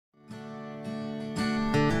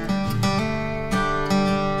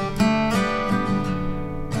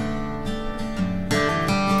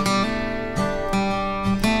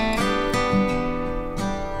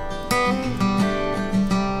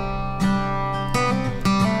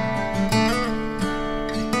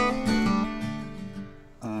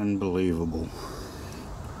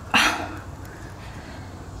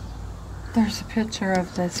there's a picture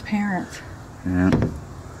of this parent. Yeah.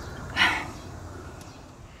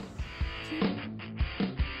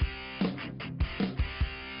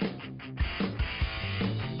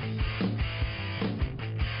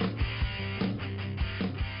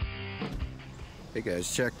 Hey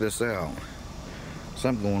guys, check this out.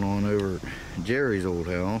 Something going on over at Jerry's old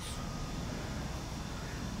house.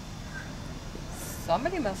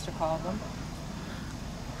 Somebody must have called them.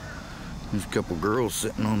 There's a couple girls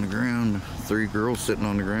sitting on the ground. 3 girls sitting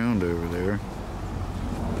on the ground over there.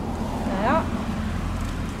 Yeah.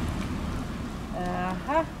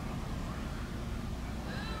 Uh-huh.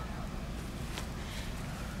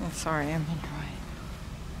 Oh, sorry, I'm enjoying.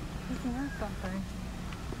 You can hear something.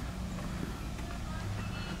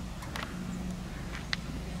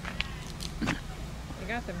 They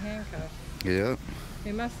got them handcuffed. Yeah.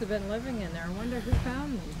 They must have been living in there. I wonder who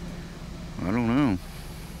found them. I don't know.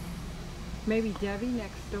 Maybe Debbie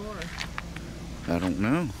next door. I don't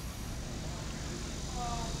know.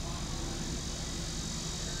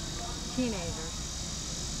 Teenagers.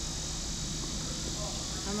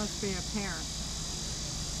 That must be a parent.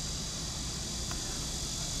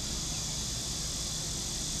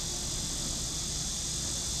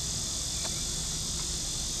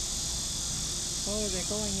 Oh, they're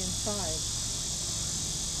going inside.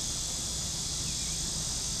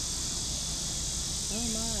 Oh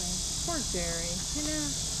my. Poor Jerry. You know,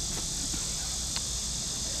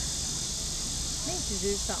 need to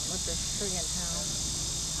do something with this friggin' house.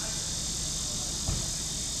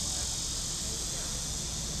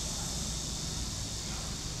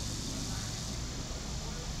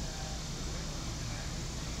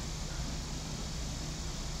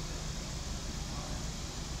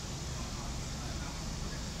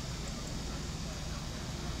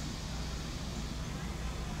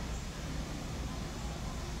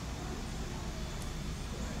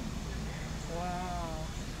 Wow.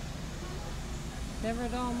 Never a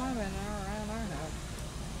dull moment around our house.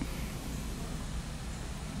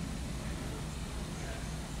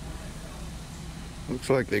 Looks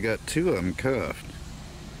like they got 2 of them cuffed.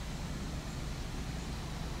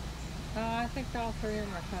 I think all 3 of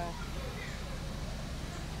them are cuffed.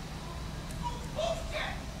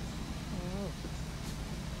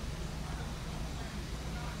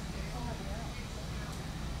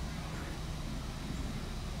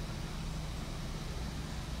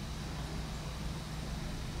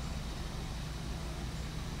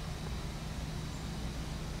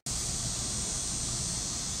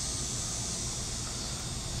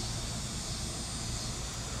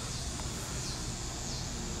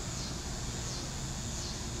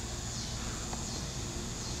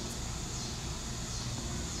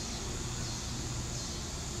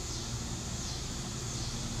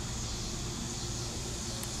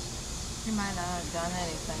 He might not have done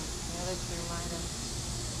anything. The other 2 might have.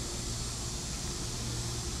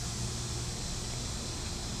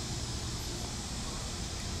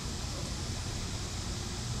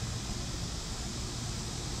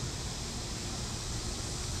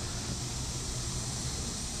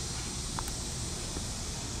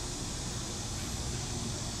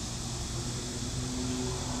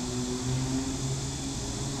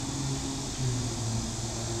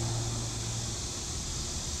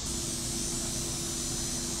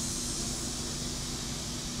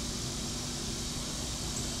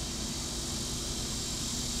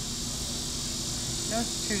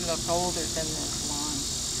 Those 2 look older than this one.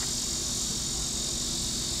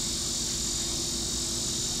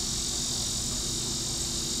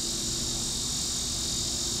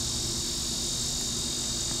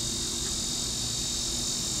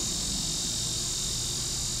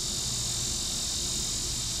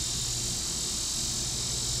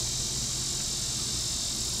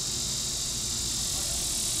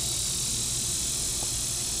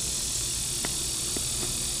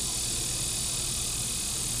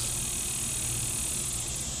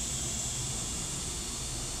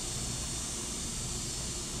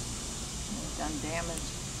 Done damage.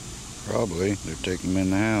 Probably. They're taking them in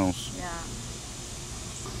the house. Yeah.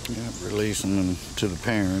 Yeah, releasing them to the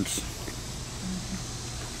parents.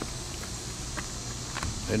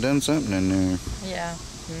 They done something in there. Yeah.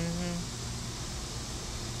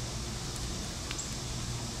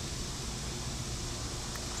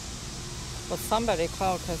 Well, somebody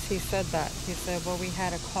called because he said that. He said, well, we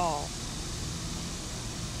had a call.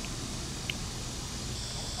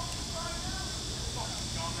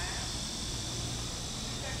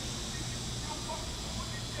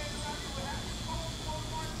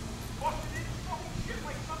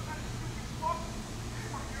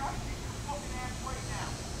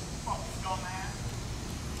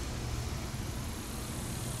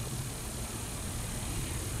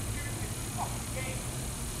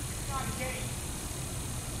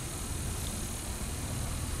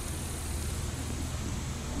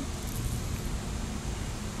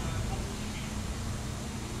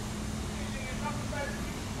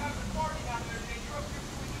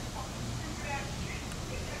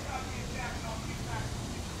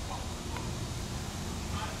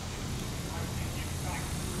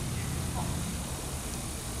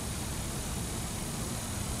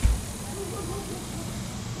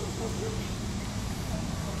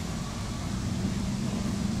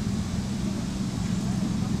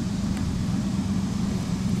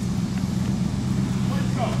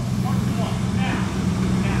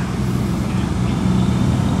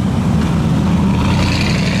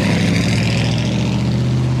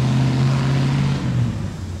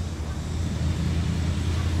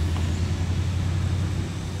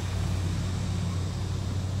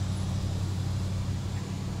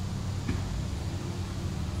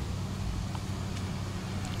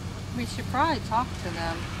 We should probably talk to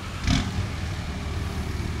them.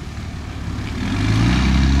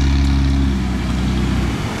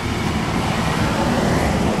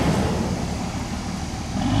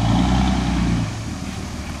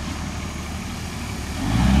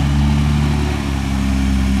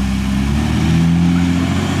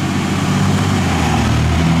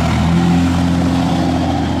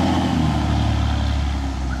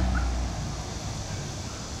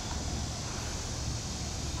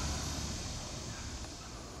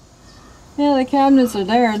 Yeah, the cabinets are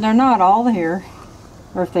there. They're not all here.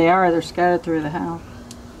 Or if they are, they're scattered through the house.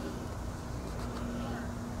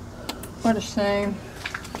 What a shame.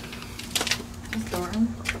 Is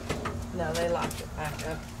Thornton? No, they locked it back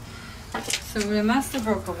up. So they must have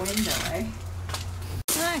broke a window, eh?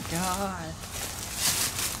 My God.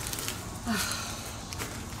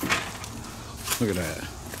 Look at that.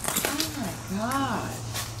 Oh my God.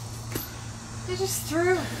 They just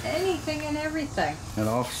threw anything and everything. That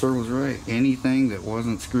officer was right. Anything that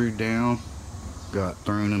wasn't screwed down got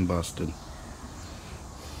thrown and busted.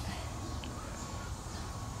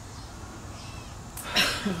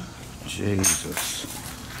 Jesus.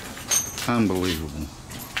 Unbelievable.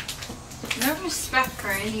 No respect for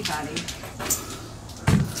anybody.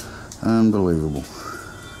 Unbelievable.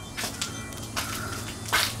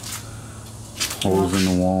 Holes in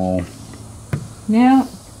the wall. Yeah.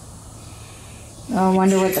 Oh, I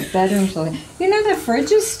wonder what the bedrooms are like. You know the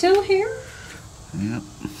fridge is still here? Yep.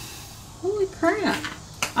 Holy crap.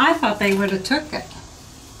 I thought they would have took it.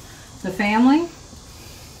 The family?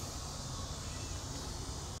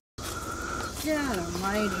 God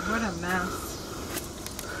almighty, what a mess.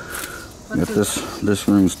 Yep, this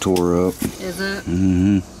room's tore up. Is it?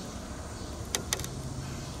 Mm-hmm.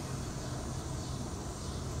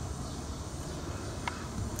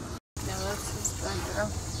 Yeah, that's his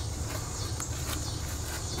bedroom.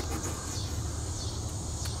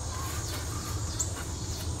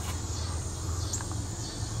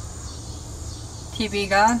 TV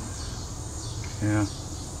gone? Yeah.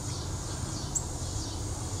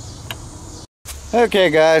 Okay,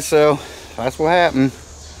 guys, so that's what happened.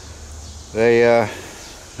 They,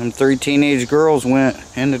 them 3 teenage girls went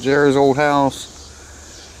into Jerry's old house.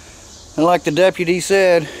 And like the deputy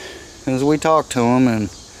said, as we talked to him, and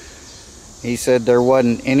he said there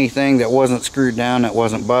wasn't anything that wasn't screwed down that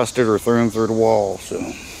wasn't busted or thrown through the wall, so.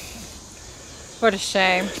 What a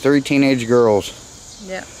shame. 3 teenage girls.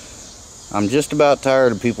 Yeah. I'm just about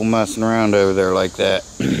tired of people messing around over there like that.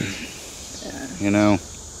 Yeah. You know?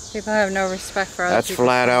 People have no respect for other That's people.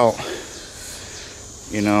 flat out,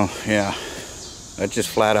 you know, yeah. That's just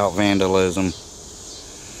flat out vandalism.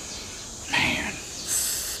 Man.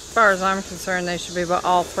 As far as I'm concerned, they should be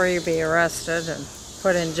all 3 be arrested and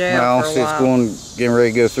put in jail Well, for a see, while. it's getting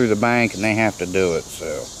ready to go through the bank, and they have to do it,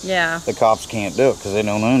 so. Yeah. The cops can't do it because they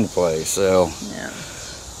don't own the place, so. Yeah.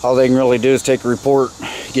 All they can really do is take a report,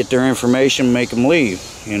 get their information, make them leave,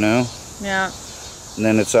 you know? Yeah. And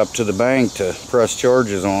then it's up to the bank to press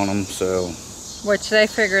charges on them, so. Which they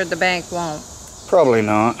figured the bank won't. Probably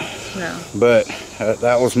not. No. But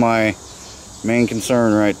that was my main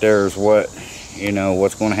concern right there, is what, you know,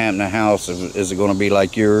 what's going to happen to the house. Is it going to be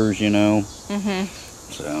like yours, you know? Mm-hmm.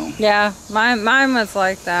 So. Yeah, mine was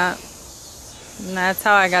like that. And that's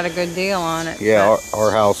how I got a good deal on it. Yeah,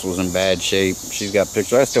 our house was in bad shape. She's got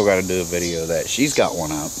pictures. I still got to do a video of that. She's got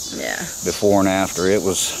one up. Yeah. Before and after. It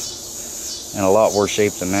was in a lot worse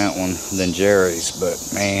shape than that one, than Jerry's. But,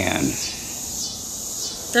 man.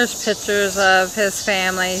 There's pictures of his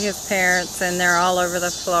family, his parents, and they're all over the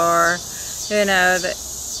floor. You know,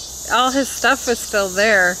 all his stuff was still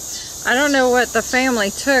there. I don't know what the family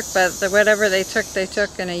took, but whatever they took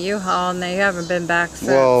in a U-Haul, and they haven't been back since.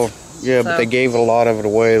 Well, yeah, so. But they gave a lot of it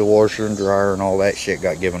away. The washer and dryer and all that shit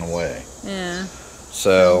got given away. Yeah.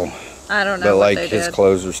 So, I don't know but what like they his did.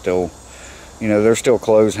 clothes are still, you know, there's still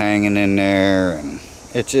clothes hanging in there, and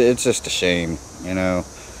it's just a shame, you know.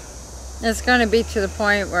 It's going to be to the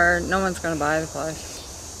point where no one's going to buy the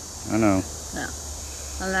place. I know. No.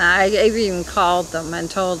 And I even called them and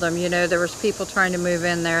told them, you know, there was people trying to move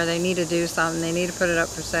in there. They need to do something. They need to put it up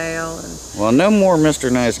for sale. And Well, no more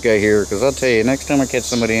Mr. Nice Guy here, because I'll tell you, next time I catch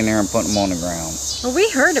somebody in there, I'm putting them on the ground. well, we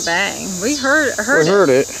heard a bang. We heard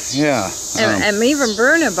it, yeah. And even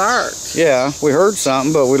Bruno barked. Yeah, we heard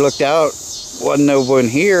something, but we looked out. Wasn't no one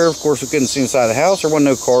here. Of course, we couldn't see inside the house. There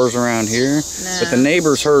wasn't no cars around here. No. But the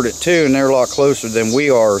neighbors heard it too, and they're a lot closer than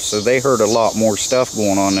we are, so they heard a lot more stuff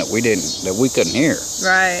going on that we couldn't hear.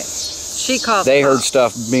 Right. She called They the heard cops.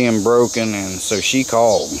 stuff being broken, and so she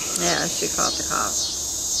called. Yeah, she called the cops.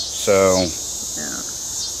 So, Yeah.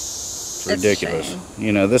 It's ridiculous.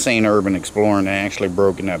 You know, this ain't urban exploring. They actually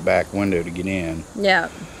broken that back window to get in. Yeah.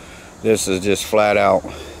 This is just flat out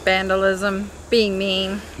Vandalism, being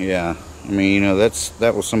mean. Yeah. I mean, you know,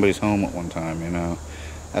 that was somebody's home at one time, you know.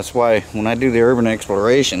 That's why when I do the urban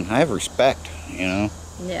exploration, I have respect, you know.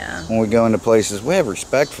 Yeah. When we go into places, we have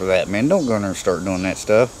respect for that, man. Don't go in there and start doing that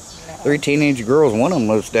stuff. 3 teenage girls, one of them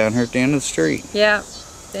lives down here at the end of the street. Yeah.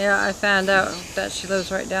 Yeah, I found out that she lives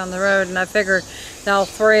right down the road, and I figured all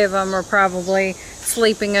 3 of them were probably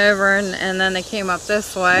sleeping over, and then they came up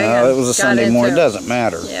this way. No, it was a Sunday morning. It doesn't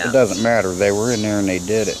matter. Yeah. It doesn't matter. They were in there and they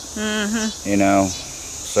did it. Mm-hmm. You know,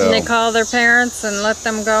 so. And they called their parents and let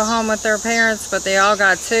them go home with their parents, but they all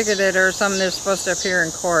got ticketed or something. They're supposed to appear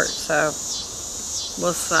in court, so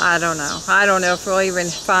I don't know. I don't know if we'll even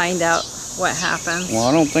find out what happened. Well,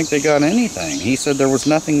 I don't think they got anything. He said there was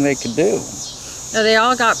nothing they could do. No, they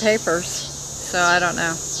all got papers, so I don't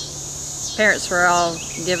know. Parents were all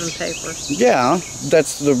given papers. Yeah,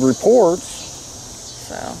 that's the reports.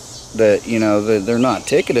 So. That, you know, that they're not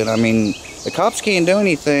ticketed. I mean, the cops can't do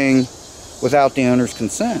anything without the owner's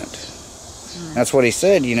consent. That's what he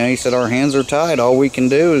said, you know. He said our hands are tied. All we can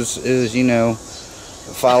do is you know,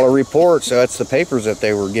 file a report. So that's the papers that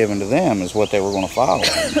they were given to them is what they were going to file.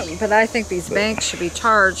 But I think these banks should be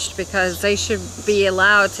charged because they should be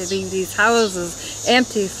allowed to leave these houses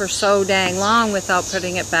empty for so dang long without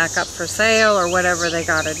putting it back up for sale or whatever they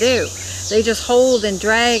got to do. They just hold and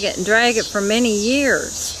drag it for many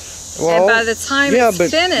years. Well, and by the time it's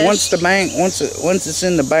finished, once it's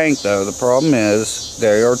in the bank, though, the problem is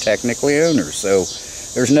they are technically owners. So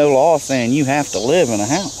there's no law saying you have to live in a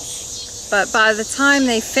house. But by the time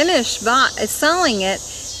they finish selling it,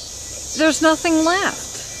 there's nothing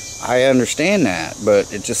left. I understand that,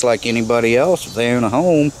 but it's just like anybody else. If they own a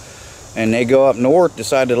home and they go up north,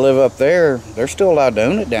 decide to live up there, they're still allowed to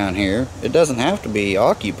own it down here. It doesn't have to be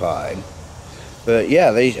occupied. But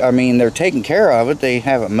yeah, they're taking care of it. They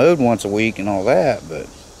have it mowed once a week and all that, but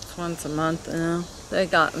it's once a month, you know. They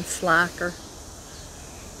gotten slacker.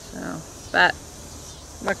 So, but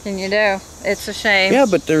what can you do? It's a shame. Yeah,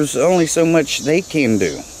 but there's only so much they can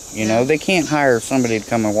do. You know, they can't hire somebody to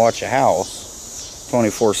come and watch a house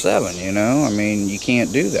 24/7, you know? I mean, you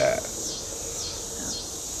can't do that.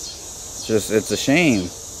 It's a shame.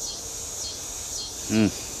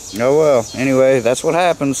 Oh well, anyway, that's what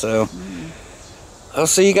happened, so I'll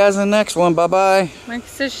see you guys in the next one. Bye-bye. Make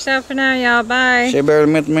a yourself for now, y'all. Bye. Shea Bear, the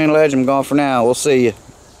Myth, the Man, Legend. I'm gone for now. We'll see you.